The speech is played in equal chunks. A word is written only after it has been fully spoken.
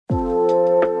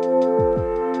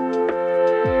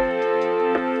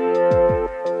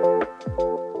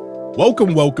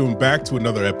Welcome back to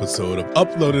another episode of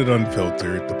Uploaded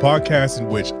Unfiltered, the podcast in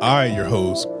which I, your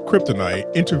host,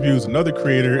 Kryptonite, interviews another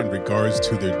creator in regards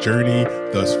to their journey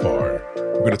thus far.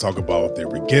 We're going to talk about their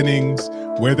beginnings,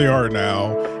 where they are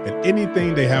now, and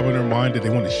anything they have on their mind that they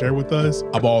want to share with us.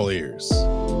 I'm all ears.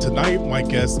 Tonight, my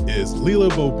guest is Lila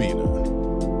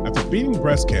Bobina. After beating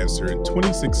breast cancer in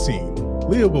 2016,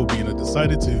 Lila Bobina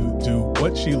decided to do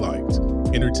what she liked,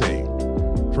 entertain.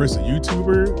 First a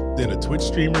YouTuber, then a Twitch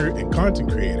streamer and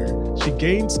content creator, she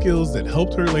gained skills that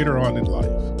helped her later on in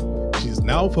life. She is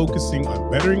now focusing on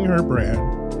bettering her brand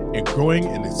and growing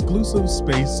an exclusive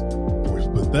space for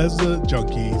Bethesda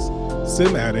junkies,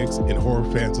 sim addicts, and horror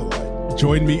fans alike.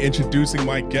 Join me introducing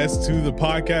my guest to the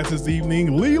podcast this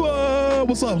evening, Lila.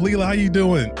 What's up, Lila? How you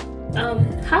doing?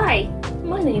 Hi.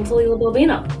 My name's Lila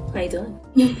Bobina. How you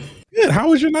doing? Good.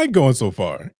 How is your night going so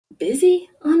far? Busy,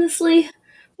 honestly,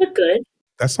 but good.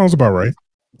 That sounds about right.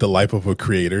 The life of a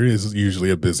creator is usually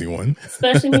a busy one.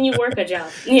 Especially when you work a job,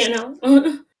 you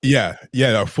know? Yeah,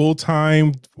 a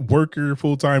full-time worker,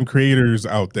 full-time creators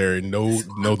out there know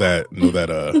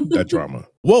that drama.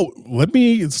 Well, let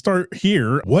me start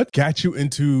here. What got you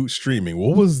into streaming?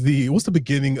 What's the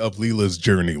beginning of Lila's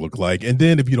journey look like? And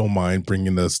then, if you don't mind,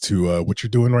 bringing us to what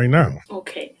you're doing right now.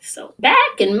 Okay, so back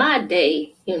in my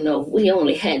day, we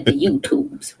only had the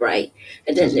YouTubes, right?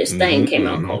 And then this thing came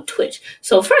out called Twitch.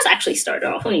 So first, I actually started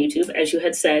off on YouTube, as you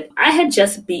had said. I had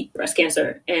just beat breast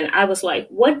cancer, and I was like,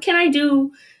 what can I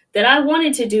do that I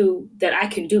wanted to do that I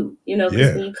can do, because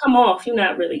when you come off, you're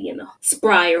not really,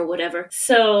 spry or whatever.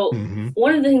 So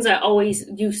one of the things I always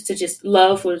used to just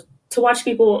love was to watch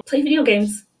people play video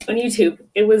games on YouTube.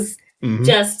 It was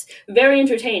just very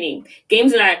entertaining.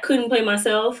 Games that I couldn't play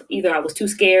myself. Either I was too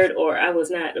scared or I was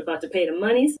not about to pay the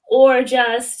monies, or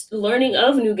just learning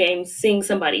of new games, seeing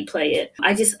somebody play it.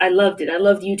 I loved it. I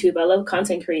loved YouTube. I loved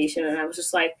content creation. And I was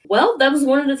just like, well, that was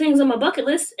one of the things on my bucket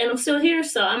list and I'm still here.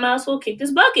 So I might as well kick this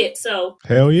bucket. So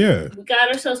hell yeah. We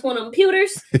got ourselves one of them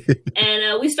computers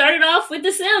and we started off with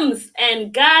The Sims,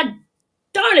 and God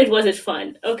darn it, was it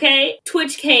fun, okay?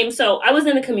 Twitch came, so I was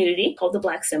in a community called The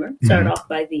Black Simmer, started off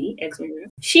by the ex-mariner.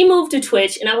 She moved to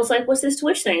Twitch, and I was like, what's this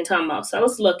Twitch thing talking about? So I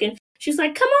was looking. She's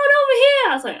like, come on over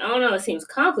here. I was like, I don't know, it seems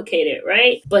complicated,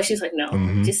 right? But she's like, no,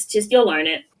 just you'll learn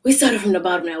it. We started from the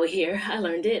bottom, now we're here. I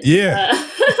learned it. Yeah.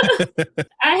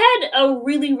 I had a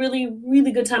really, really,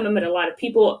 really good time. I met a lot of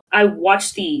people. I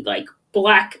watched the,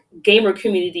 Black gamer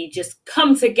community just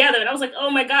come together. And I was like, oh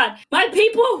my God, my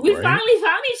people, we finally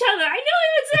found each other. I knew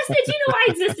you existed. I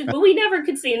existed, but we never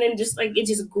could see. And then it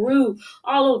just grew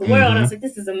all over the world. And I was like,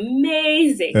 this is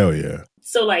amazing. Hell yeah.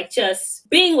 So just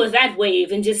being with that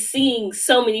wave and just seeing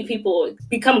so many people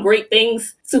become great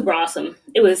things, super awesome.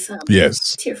 It was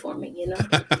tear forming,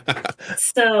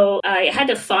 So I had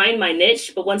to find my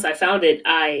niche, but once I found it,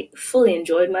 I fully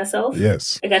enjoyed myself.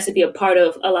 Yes. I got to be a part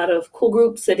of a lot of cool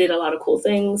groups that did a lot of cool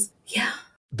things. Yeah.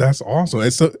 That's awesome.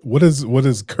 And so what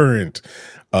is current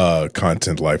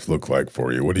content life look like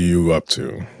for you? What are you up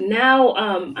to? Now,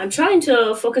 I'm trying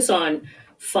to focus on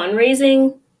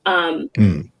fundraising,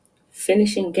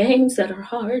 finishing games that are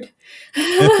hard,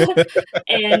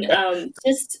 and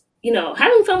just,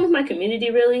 having fun with my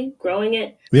community, really growing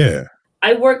it. Yeah.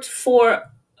 I worked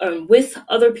with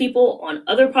other people on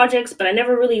other projects, but I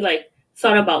never really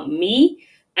thought about me.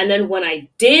 And then when I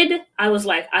did, I was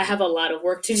like, I have a lot of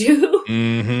work to do.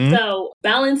 So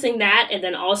balancing that, and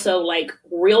then also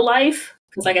real life,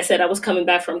 because like I said, I was coming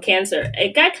back from cancer.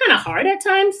 It got kind of hard at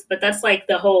times, but that's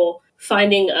the whole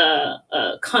finding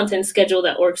a content schedule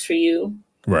that works for you.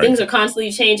 Right. Things are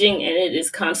constantly changing, and it is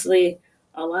constantly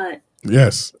a lot.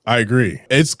 Yes, I agree.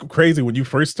 It's crazy when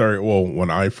when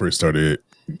I first started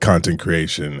content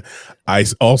creation, I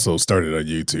also started on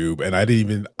YouTube, and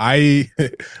I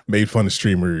made fun of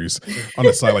streamers on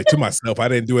the side, to myself. I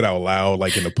didn't do it out loud,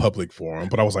 in a public forum,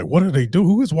 but I was like, what do they do?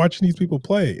 Who is watching these people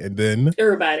play? And then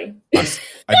everybody.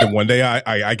 One day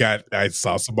I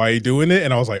saw somebody doing it,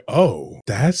 and I was like, oh,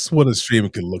 that's what a stream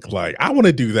can look like. I want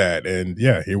to do that. And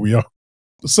yeah, here we are.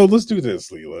 So let's do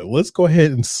this, Lila. Let's go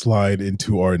ahead and slide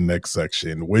into our next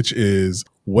section, which is,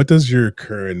 what does your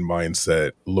current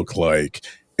mindset look like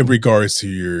in regards to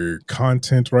your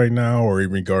content right now, or in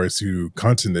regards to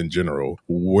content in general?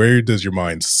 Where does your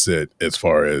mind sit as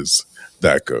far as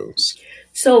that goes?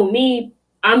 So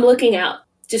I'm looking at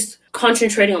just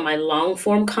concentrating on my long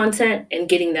form content and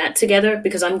getting that together,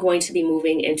 because I'm going to be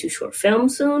moving into short film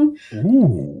soon.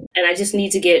 Ooh. And I just need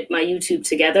to get my YouTube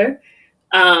together.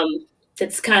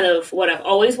 That's kind of what I've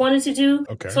always wanted to do.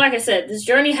 Okay. So like I said, this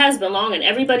journey has been long, and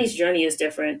everybody's journey is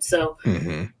different. So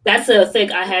that's a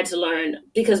thing I had to learn,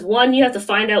 because one, you have to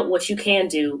find out what you can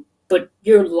do, but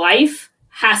your life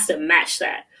has to match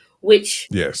that, which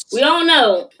yes, we all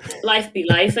know life be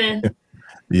life in.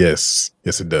 Yes,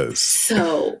 it does.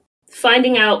 So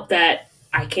finding out that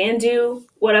I can do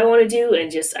what I want to do,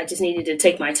 and I just needed to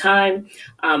take my time.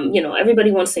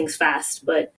 Everybody wants things fast,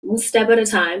 but one step at a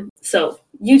time. So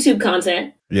YouTube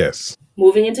content. Yes.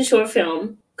 Moving into short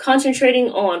film, concentrating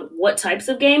on what types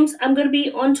of games I'm going to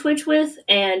be on Twitch with,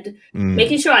 and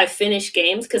making sure I finish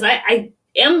games, because I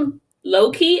am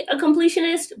low-key a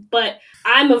completionist, but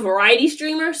I'm a variety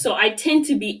streamer, so I tend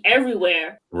to be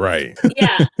everywhere. Right.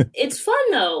 Yeah, it's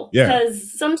fun though, Yeah.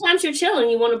 because sometimes you're chilling,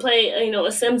 you want to play,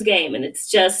 a Sims game, and it's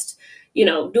just,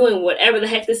 doing whatever the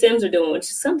heck the Sims are doing, which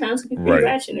sometimes can be pretty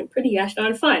ratchet and pretty gosh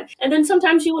darn fun. And then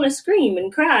sometimes you want to scream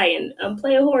and cry and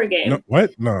play a horror game. No,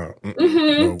 what? No.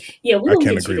 No. Yeah, we won't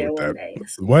get you there one day.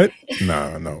 What?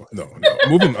 No.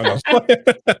 Moving on.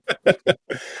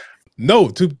 No,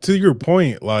 to your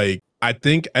point, like, I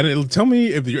think, and it'll tell me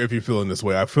if you're feeling this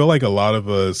way. I feel like a lot of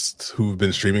us who've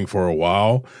been streaming for a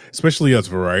while, especially as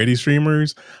variety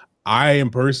streamers, I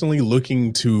am personally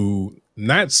looking to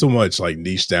not so much like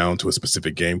niche down to a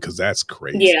specific game, because that's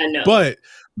crazy. Yeah, no. But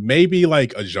maybe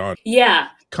like a genre. Yeah.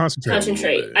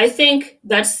 Concentrate. I think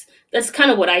that's kind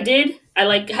of what I did.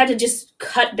 I had to just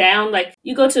cut down. Like,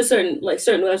 you go to certain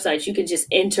websites, you could just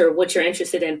enter what you're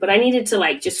interested in. But I needed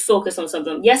to just focus on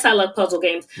something. Yes, I love puzzle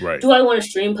games. Right. Do I want to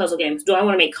stream puzzle games? Do I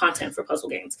want to make content for puzzle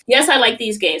games? Yes, I like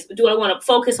these games, but do I want to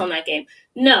focus on that game?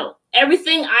 No.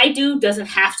 Everything I do doesn't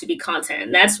have to be content.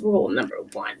 And that's rule number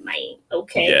 1, man.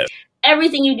 Okay. Yeah.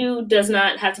 Everything you do does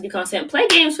not have to be content. Play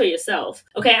games for yourself.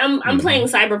 Okay, I'm playing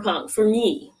Cyberpunk for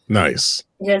me. Nice.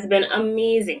 It has been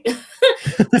amazing.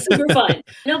 Super fun.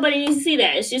 Nobody needs to see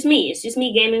that. It's just me. It's just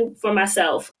me gaming for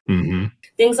myself. Mm-hmm.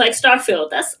 Things like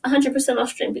Starfield. That's 100% off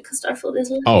stream, because Starfield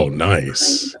is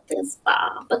nice.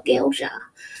 Begelja.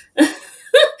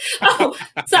 Oh,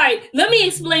 sorry. Let me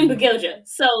explain Begelja.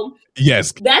 So,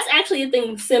 yes, that's actually a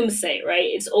thing Sims say, right?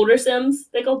 It's older Sims.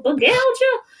 They go,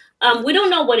 Begelja. We don't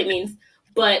know what it means.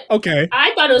 But okay,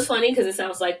 I thought it was funny because it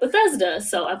sounds like Bethesda.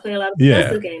 So I play a lot of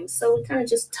Bethesda games. So we kind of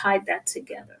just tied that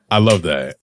together. I love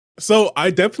that. So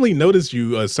I definitely noticed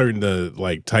you starting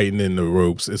to tighten in the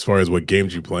ropes as far as what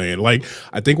games you playing. Like,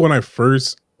 I think when I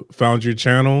first found your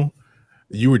channel,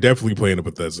 you were definitely playing a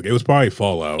Bethesda. It was probably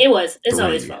Fallout. It was. It's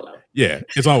always Fallout. Yeah,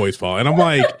 it's always Fallout. And I'm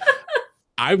like,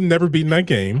 I've never beaten that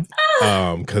game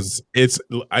because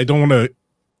I don't want to.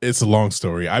 It's a long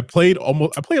story. I played all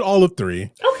of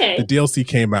 3. Okay. The DLC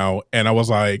came out, and I was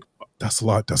like, that's a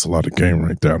lot of game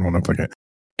right there. I don't know if I can.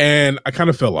 And I kind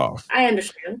of fell off. I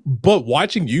understand. But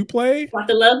watching you play, brought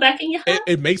the love back in your heart.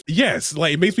 It makes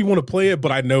me want to play it.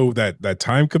 But I know that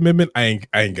time commitment, I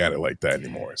ain't got it like that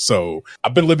anymore. So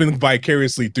I've been living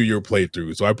vicariously through your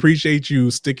playthrough. So I appreciate you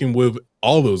sticking with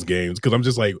all those games, because I'm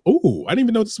just like, oh, I didn't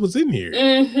even know this was in here.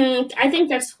 I think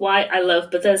that's why I love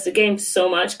Bethesda games so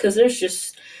much, because there's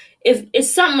just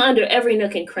it's something under every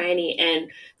nook and cranny, and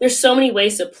there's so many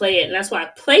ways to play it, and that's why I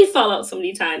play Fallout so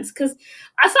many times, because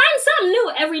I find something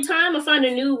new every time. I find a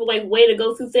new way to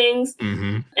go through things,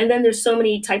 and then there's so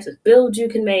many types of builds you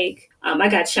can make. I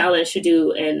got challenged to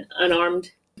do an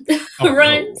unarmed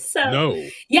run.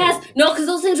 Because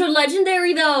those things are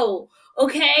legendary though.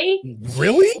 Okay,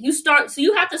 really? You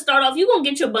have to start off. You're gonna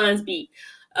get your buns beat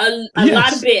a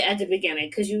lot of bit at the beginning,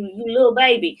 because you little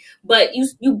baby, but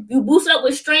you boost up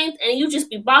with strength, and you just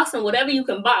be boxing whatever you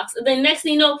can box, and then next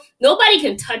thing you know, nobody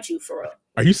can touch you for real.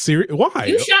 Are you serious? Why?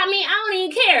 You shot me, I don't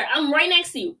even care. I'm right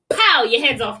next to you. Pow, your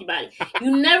head's off your body.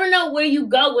 You never know where you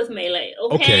go with melee.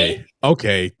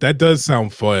 Okay, that does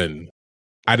sound fun.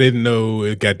 I didn't know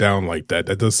it got down like that.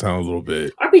 That does sound a little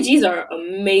bit. RPGs are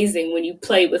amazing when you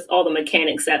play with all the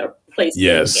mechanics that are placed in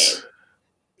the game.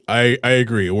 I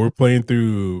agree. We're playing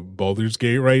through Baldur's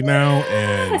Gate right now,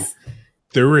 and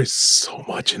there is so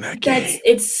much in that game.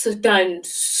 It's done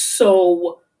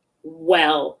so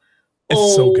well.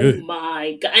 It's so good. Oh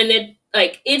my God. And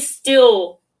it's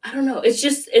still, I don't know. It's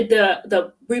just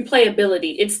the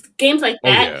replayability. It's games like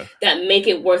that that make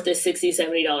it worth the $60,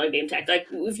 $70 game tag. Like,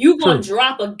 if you want to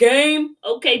drop a game,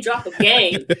 okay, drop a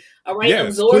game. All right,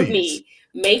 yes, absorb me.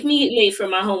 Make me late for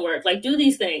my homework. Do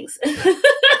these things.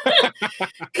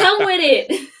 Come with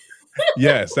it.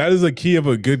 Yes, that is a key of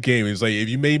a good game. It's like, if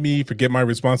you made me forget my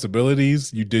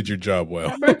responsibilities, you did your job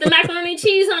well. I burnt the macaroni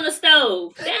cheese on the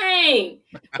stove. Dang.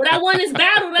 But I won this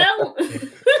battle, though.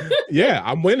 Yeah,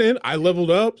 I'm winning. I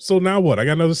leveled up. So now what? I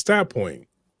got another stat point.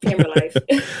 Gamer life.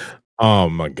 Oh,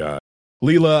 my God.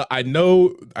 Lila, I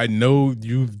know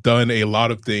you've done a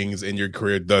lot of things in your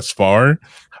career thus far.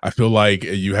 I feel like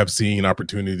you have seen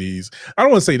opportunities. I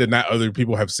don't want to say that not other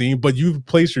people have seen, but you've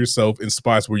placed yourself in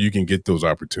spots where you can get those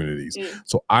opportunities.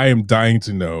 So I am dying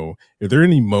to know, are there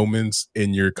any moments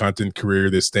in your content career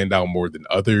that stand out more than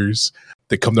others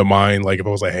that come to mind? Like if I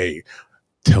was like, hey,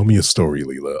 tell me a story,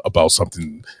 Lila, about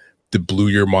something that blew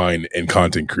your mind in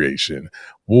content creation.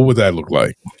 What would that look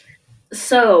like?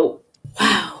 So,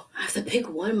 wow. I have to pick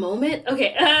one moment.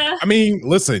 Okay. I mean,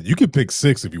 listen, you can pick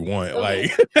 6 if you want.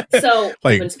 Okay. Like, So,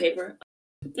 like, Evans paper.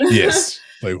 yes.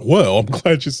 Like, well, I'm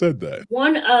glad you said that.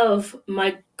 One of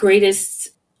my greatest,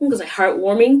 I think it was like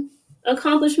heartwarming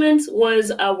accomplishments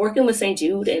was working with St.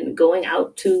 Jude and going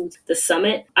out to the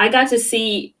summit. I got to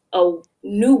see a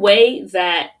new way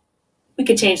that we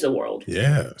could change the world.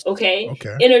 Yeah. Okay.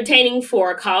 Entertaining for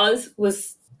a cause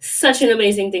was such an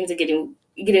amazing thing to get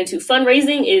into.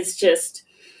 Fundraising is just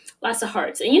lots of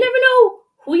hearts, and you never know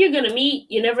who you're going to meet.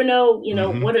 You never know,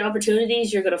 what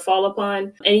opportunities you're going to fall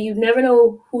upon, and you never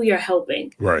know who you're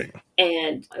helping. Right.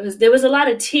 And there was a lot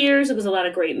of tears. It was a lot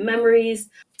of great memories.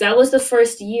 That was the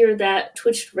first year that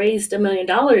Twitch raised $1 million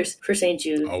for St.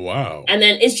 Jude. Oh, wow. And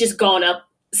then it's just gone up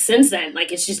since then.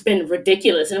 Like, it's just been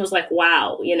ridiculous. And it was like,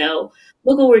 wow,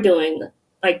 look what we're doing.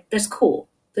 Like, that's cool.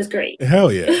 That's great.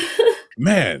 Hell yeah.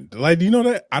 Man, like, you know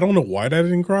that? I don't know why that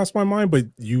didn't cross my mind, but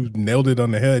you nailed it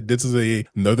on the head. This is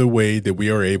another way that we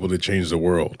are able to change the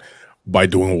world by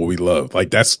doing what we love.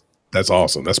 Like, that's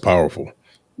awesome. That's powerful.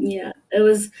 Yeah, it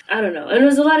was, I don't know. And there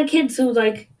was a lot of kids who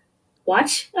like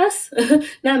watch us.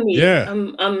 Not me. Yeah.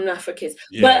 I'm not for kids.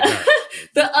 Yeah, but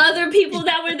the other people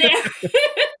that were there.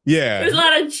 Yeah. There's a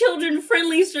lot of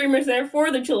children-friendly streamers there for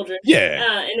the children.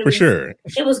 Yeah, for sure.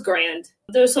 It was grand.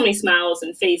 There were so many smiles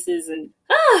and faces and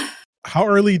How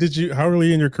early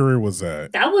in your career was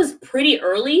that? That was pretty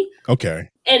early. Okay.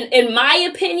 And in my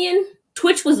opinion,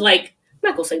 Twitch was like, I'm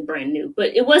not gonna say brand new,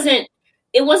 but it wasn't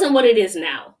what it is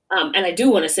now. And I do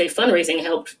want to say fundraising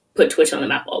helped put Twitch on the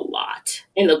map a lot.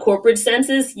 In the corporate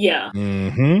senses, yeah.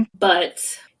 Mm-hmm. But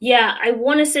yeah, I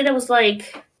want to say that was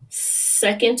like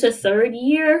second to third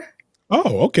year.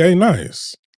 Oh, okay,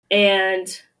 nice. And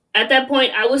at that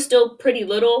point, I was still pretty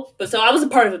little, but so I was a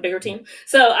part of a bigger team.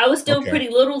 So I was still pretty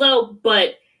little though,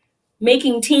 but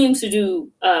making teams to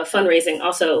do fundraising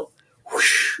also.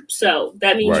 Whoosh, so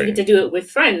that means you get to do it with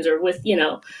friends or with,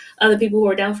 other people who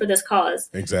are down for this cause.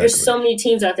 Exactly. There's so many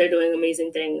teams out there doing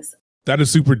amazing things. That is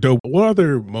super dope. What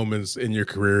other moments in your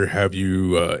career have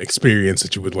you experienced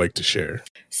that you would like to share?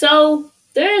 So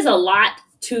there is a lot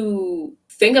to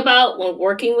think about when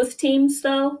working with teams,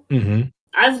 though. Mm-hmm.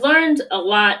 I've learned a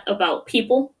lot about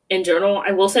people in general.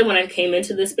 I will say when I came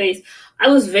into this space, I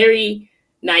was very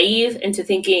naive into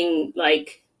thinking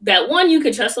like that, one, you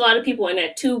could trust a lot of people, and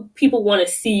that two, people want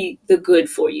to see the good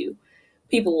for you.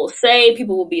 People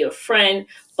will be a friend,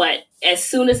 but as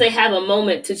soon as they have a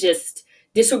moment to just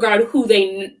disregard who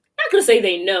they, not going to say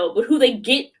they know, but who they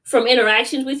get from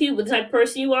interactions with you, with the type of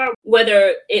person you are,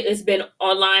 whether it has been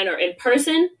online or in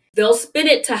person, they'll spin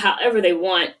it to however they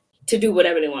want to do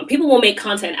whatever they want. People will make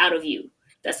content out of you.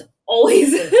 That's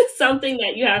always something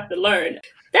that you have to learn.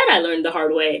 That I learned the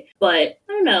hard way, but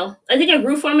I don't know. I think I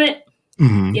grew from it.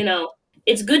 Mm-hmm.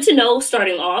 It's good to know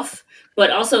starting off,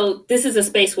 but also this is a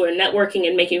space where networking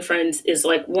and making friends is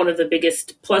like one of the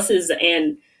biggest pluses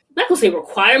and I'm not gonna say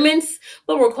requirements,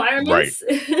 but requirements.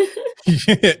 Right.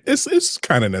 Yeah, it's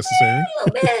kind of necessary. A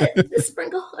little bit, a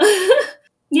sprinkle.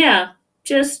 Yeah,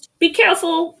 just be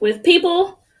careful with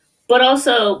people, but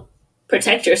also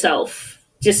protect yourself.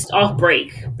 Just off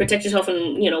break, protect yourself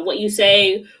in what you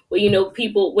say, what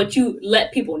people, what you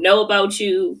let people know about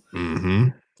you. Mm-hmm.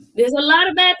 There's a lot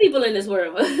of bad people in this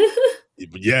world.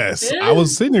 Yes. I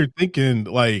was sitting there thinking,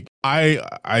 like, I'm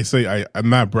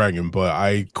not bragging, but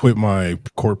I quit my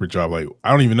corporate job. Like,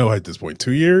 I don't even know at this point,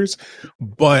 2 years,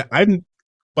 but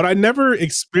I never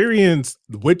experienced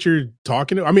what you're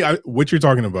talking about. I mean, what you're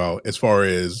talking about as far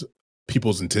as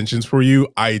people's intentions for you.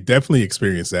 I definitely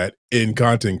experienced that in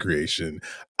content creation.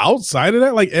 Outside of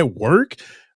that, like at work,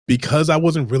 because I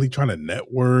wasn't really trying to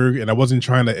network and I wasn't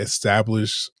trying to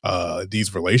establish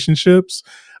these relationships,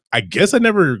 I guess I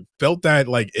never felt that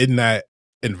like in that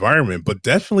environment, but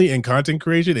definitely in content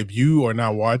creation, if you are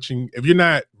not watching, if you're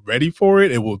not ready for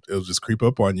it, it'll just creep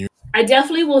up on you. I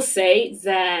definitely will say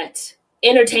that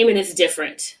entertainment is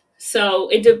different. So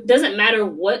it doesn't matter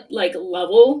what like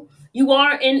level you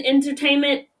are in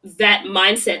entertainment, that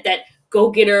mindset, that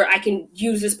go-getter, I can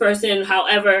use this person,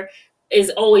 however, is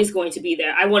always going to be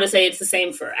there. I want to say it's the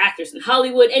same for actors in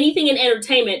Hollywood, anything in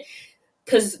entertainment,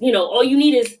 because, all you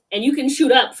need is, and you can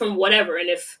shoot up from whatever. And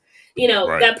if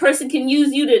that person can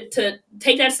use you to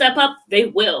take that step up, they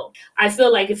will. I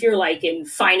feel like if you're like in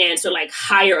finance or like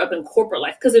higher up in corporate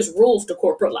life, because there's rules to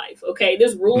corporate life, okay?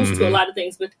 There's rules to a lot of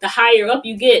things, but the higher up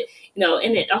you get,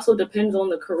 and it also depends on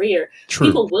the career. True.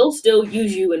 People will still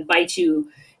use you and bite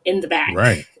you in the back,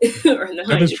 right? Or in the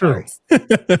that is true.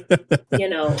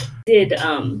 Did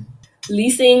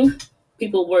leasing,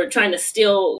 people were trying to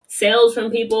steal sales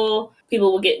from people.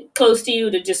 People will get close to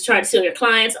you to just try to steal your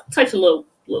clients, types of little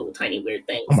tiny weird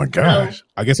things. Oh my gosh. So,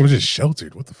 I guess I'm just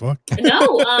sheltered. What the fuck?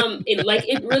 No,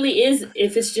 it really is.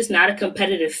 If it's just not a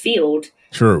competitive field,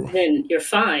 true, then you're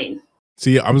fine.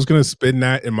 See, I was gonna spin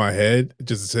that in my head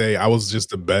just to say I was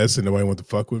just the best and nobody wanted to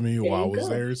fuck with me while I was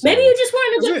there. So maybe you just were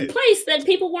in a good place that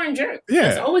people weren't jerks. Yeah,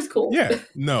 that's always cool. Yeah,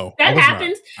 no, that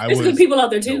happens. There's good people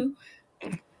out there too.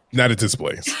 Not at this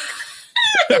place.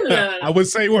 No. I would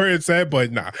say where it's at,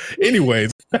 but nah.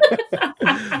 Anyways,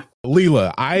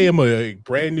 Lila, I am a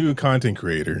brand new content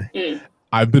creator.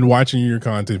 I've been watching your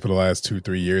content for the last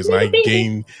 2-3 years, and I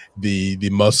gained the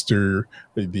muster,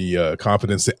 the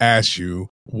confidence to ask you,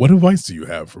 what advice do you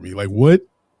have for me? Like, what,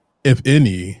 if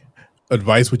any,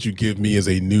 advice would you give me as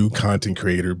a new content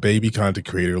creator, baby content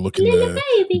creator looking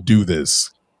to do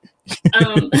this?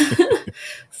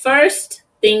 First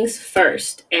things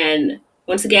first, and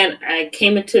once again, I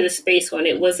came into the space when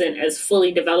it wasn't as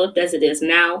fully developed as it is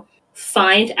now.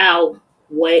 Find out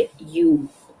what you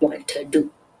want to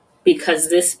do. Because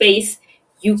this space,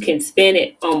 you can spin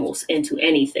it almost into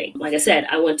anything. Like I said,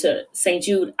 I went to St.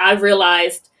 Jude. I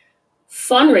realized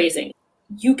fundraising,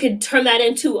 you could turn that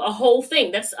into a whole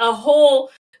thing. That's a whole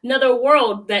another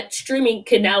world that streaming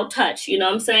can now touch. You know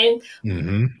what I'm saying?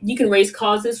 Mm-hmm. You can raise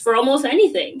causes for almost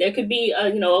anything. There could be a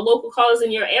local cause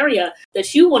in your area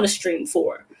that you want to stream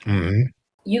for. Mm-hmm.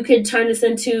 You could turn this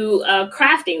into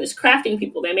crafting. There's crafting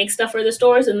people. They make stuff for the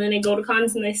stores and then they go to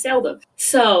cons and they sell them.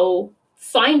 So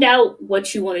find out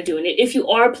what you want to do. And if you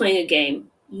are playing a game,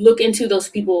 look into those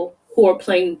people who are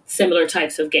playing similar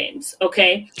types of games,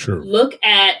 okay? True. Look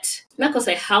at, I'm not going to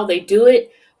say how they do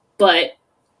it, but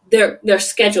their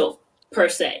schedule, per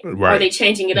se. Right. Are they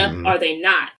changing it up? Mm-hmm. Are they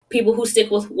not? People who stick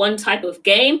with one type of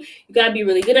game, you got to be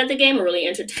really good at the game or really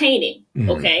entertaining,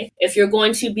 okay? If you're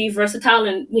going to be versatile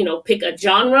and, pick a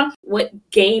genre, what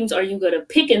games are you going to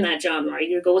pick in that genre? Are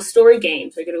you going to go with story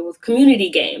games? Are you going to go with community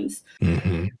games?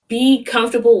 Mm-hmm. Be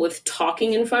comfortable with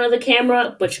talking in front of the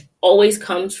camera, which always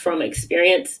comes from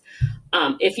experience.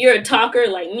 If you're a talker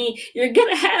like me, you're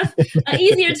going to have an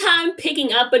easier time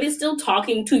picking up, but it's still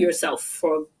talking to yourself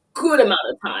for a good amount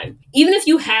of time. Even if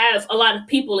you have a lot of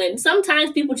people in,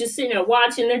 sometimes people just sitting there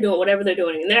watching, they're doing whatever they're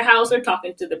doing in their house, they're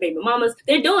talking to the baby mamas,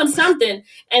 they're doing something,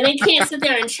 and they can't sit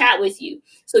there and chat with you.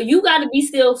 So you got to be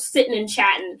still sitting and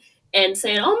chatting and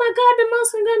saying, oh my God, the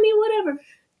monster got me, whatever.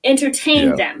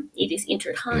 Entertain them. It is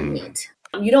entertainment.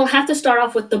 You don't have to start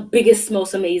off with the biggest,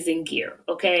 most amazing gear,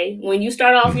 okay? When you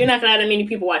start off, you're not going to have that many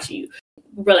people watching you.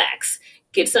 Relax.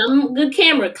 Get some good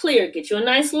camera, clear. Get you a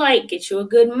nice light. Get you a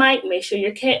good mic. Make sure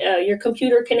your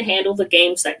computer can handle the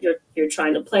games that you're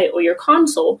trying to play, or your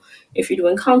console if you're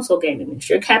doing console gaming. Make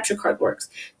sure your capture card works.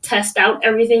 Test out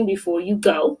everything before you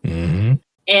go,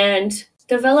 and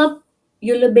develop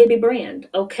your little baby brand.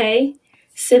 Okay,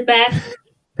 sit back.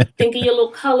 Think of your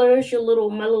little colors, your little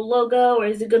mellow logo, or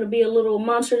is it going to be a little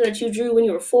monster that you drew when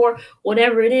you were 4?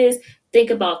 Whatever it is,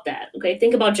 think about that, okay?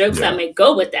 Think about jokes that may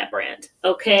go with that brand,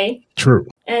 okay? True.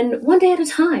 And one day at a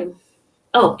time.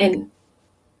 Oh, and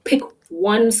pick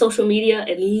one social media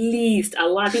at least. A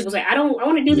lot of people say, I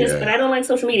want to do this, but I don't like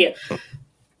social media.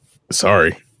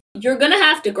 Sorry. You're going to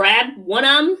have to grab one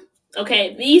of them,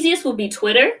 okay? The easiest would be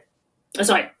Twitter.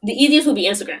 The easiest would be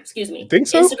Instagram. Excuse me. Think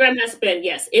so? Instagram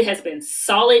has been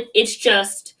solid.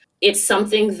 It's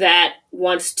something that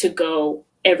wants to go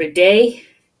every day,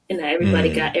 and not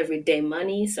everybody got everyday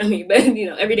monies. I mean,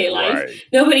 everyday life. Right.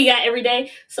 Nobody got every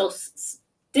day. So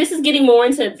this is getting more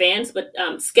into advanced, but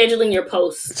scheduling your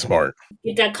posts. It's smart.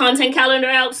 Get that content calendar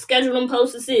out. Schedule them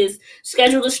posts.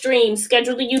 Schedule the streams.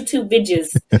 Schedule the YouTube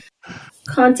videos.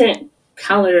 Content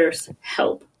calendars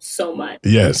help so much.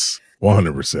 Yes,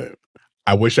 100%.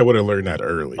 I wish I would have learned that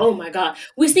early. Oh my God.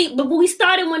 We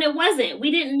started when it wasn't. We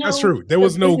didn't know. That's true. There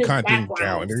was no content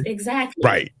calendar. Exactly.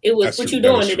 Right. It was what you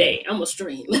doing today. I'm going to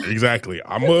stream. Exactly.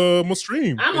 I'm going to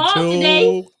stream. I'm off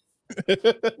today.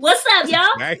 What's up, y'all?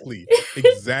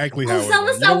 Exactly how so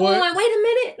what's up?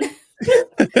 Wait a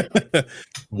minute.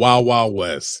 Wild Wild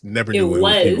West. Never knew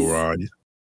when people were on.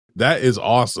 That is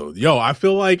awesome. Yo, I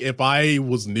feel like if I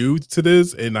was new to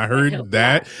this and I heard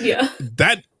that,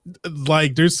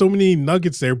 there's so many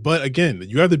nuggets there, but again,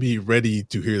 you have to be ready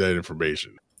to hear that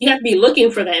information. You have to be looking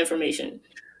for that information.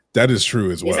 That is true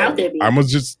as well. It's out there. I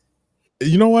was just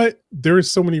You know what? There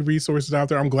is so many resources out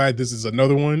there. I'm glad this is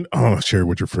another one. Oh, share it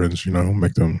with your friends,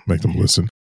 make them listen.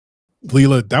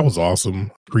 Lila, that was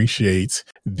awesome. Appreciate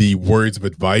the words of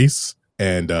advice.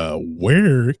 And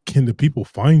where can the people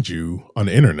find you on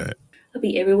the internet? I'll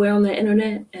be everywhere on the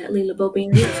internet at Lila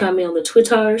Bobina. You can find me on the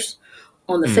Twitters,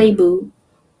 on the Facebook,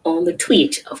 on the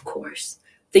Twitch, of course.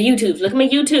 The YouTubes. Look at my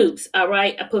YouTubes. All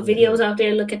right. I put videos out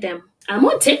there. Look at them. I'm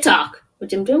on TikTok,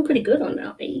 which I'm doing pretty good on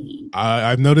now. Hey.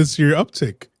 I've noticed your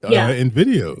uptick in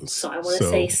videos. So I want to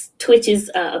say Twitch's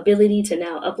ability to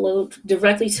now upload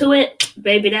directly to it,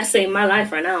 baby, that saved my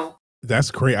life right now.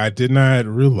 That's great. I did not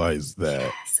realize that.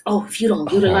 Yes. Oh, if you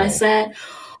don't utilize that.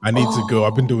 I need to go.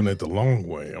 I've been doing it the long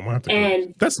way. I'm gonna have to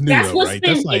go. That's new, though, right?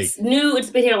 It's new.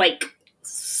 It's been here like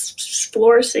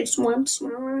 4 or 6 months.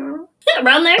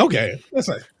 Around there. Okay. That's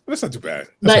not too bad.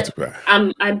 Not too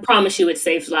bad. I promise you it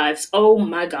saves lives. Oh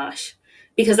my gosh.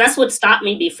 Because that's what stopped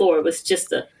me before. It was just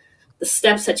the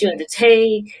steps that you had to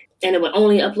take, and it would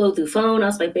only upload through phone. I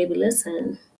was like, baby,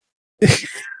 listen.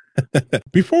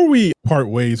 Before we part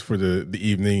ways for the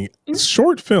evening,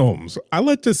 short films. I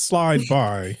let this slide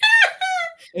by.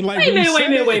 And like, wait a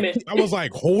minute. I was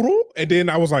like, hold on. And then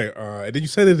I was like, and then you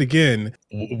said it again.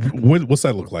 What's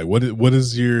that look like? What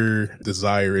is your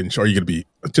desire? And are you going to be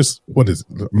what is,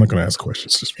 I'm not going to ask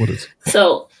questions. Just what is?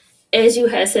 So, as you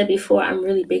had said before, I'm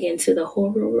really big into the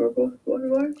horror.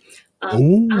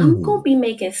 I'm going to be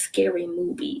making scary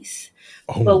movies.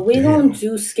 But we're going to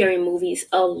do scary movies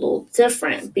a little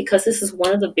different, because this is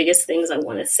one of the biggest things I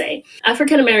want to say.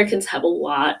 African Americans have a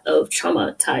lot of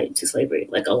trauma tied to slavery,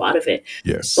 like a lot of it.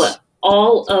 Yes. But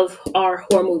all of our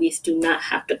horror movies do not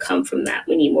have to come from that.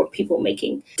 We need more people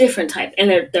making different type. And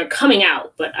they're coming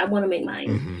out, but I want to make mine.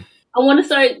 Mm-hmm. I want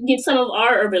to get some of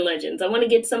our urban legends. I want to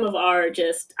get some of our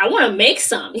I want to make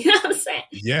some. You know what I'm saying?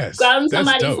 Yes. Go out in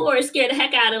somebody's forest, scare the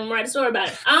heck out of them, write a story about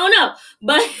it. I don't know.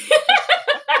 But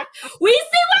we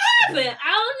see what happened.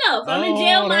 I don't know. If I'm in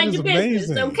jail, mind your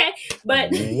business. Okay? But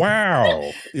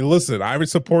wow. Listen, I would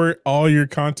support all your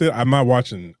content. I'm not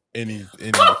watching any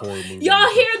horror movies. Y'all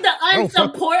hear the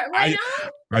unsupport right now?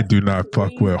 I do not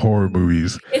fuck with horror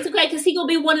movies. It's okay, because he gonna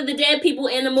be one of the dead people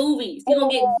in the movies. He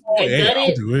gonna get gutted.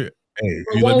 I'll do it. Hey,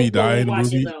 you let me die in the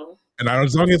movie, and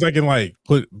as long as I can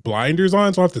put blinders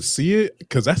on, so I have to see it,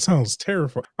 because that sounds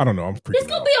terrifying. I don't know. I'm freaking. There's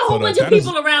gonna be a whole bunch of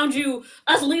people around you,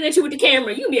 us looking at you with the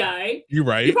camera. You'll be all right. You're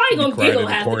right. You're probably gonna giggle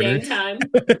half the damn time.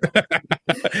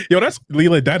 Yo, that's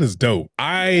Lila. That is dope.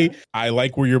 I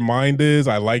like where your mind is.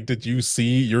 I like that you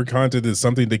see your content as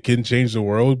something that can change the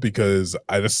world, because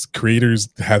creators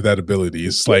have that ability.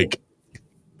 It's like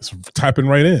it's typing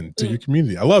right in to your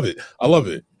community. I love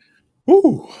it.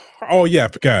 Ooh. Oh yeah, I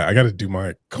forgot. I got to do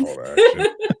my call to action.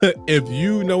 If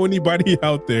you know anybody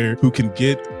out there who can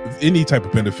get any type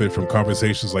of benefit from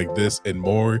conversations like this and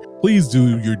more, please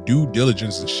do your due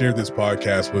diligence and share this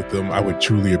podcast with them. I would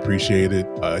truly appreciate it.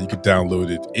 You can download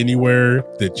it anywhere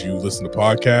that you listen to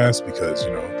podcasts, because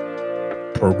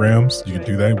programs, you can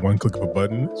do that, one click of a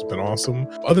button. It's been awesome.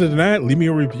 Other than that, leave me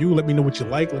a review. Let me know what you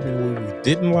like. Let me know what you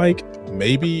didn't like.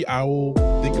 Maybe I will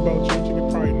think about changing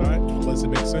it. Probably not, unless it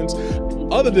makes sense.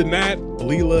 Other than that,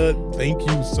 Lila, thank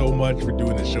you so much for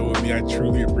doing the show with me. I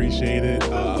truly appreciate it.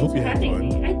 I hope you had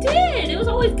fun. I did. It was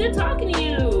always good talking to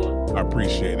you. I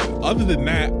appreciate it. Other than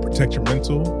that, protect your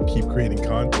mental, keep creating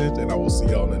content, and I will see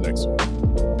y'all in the next one.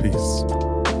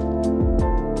 Peace.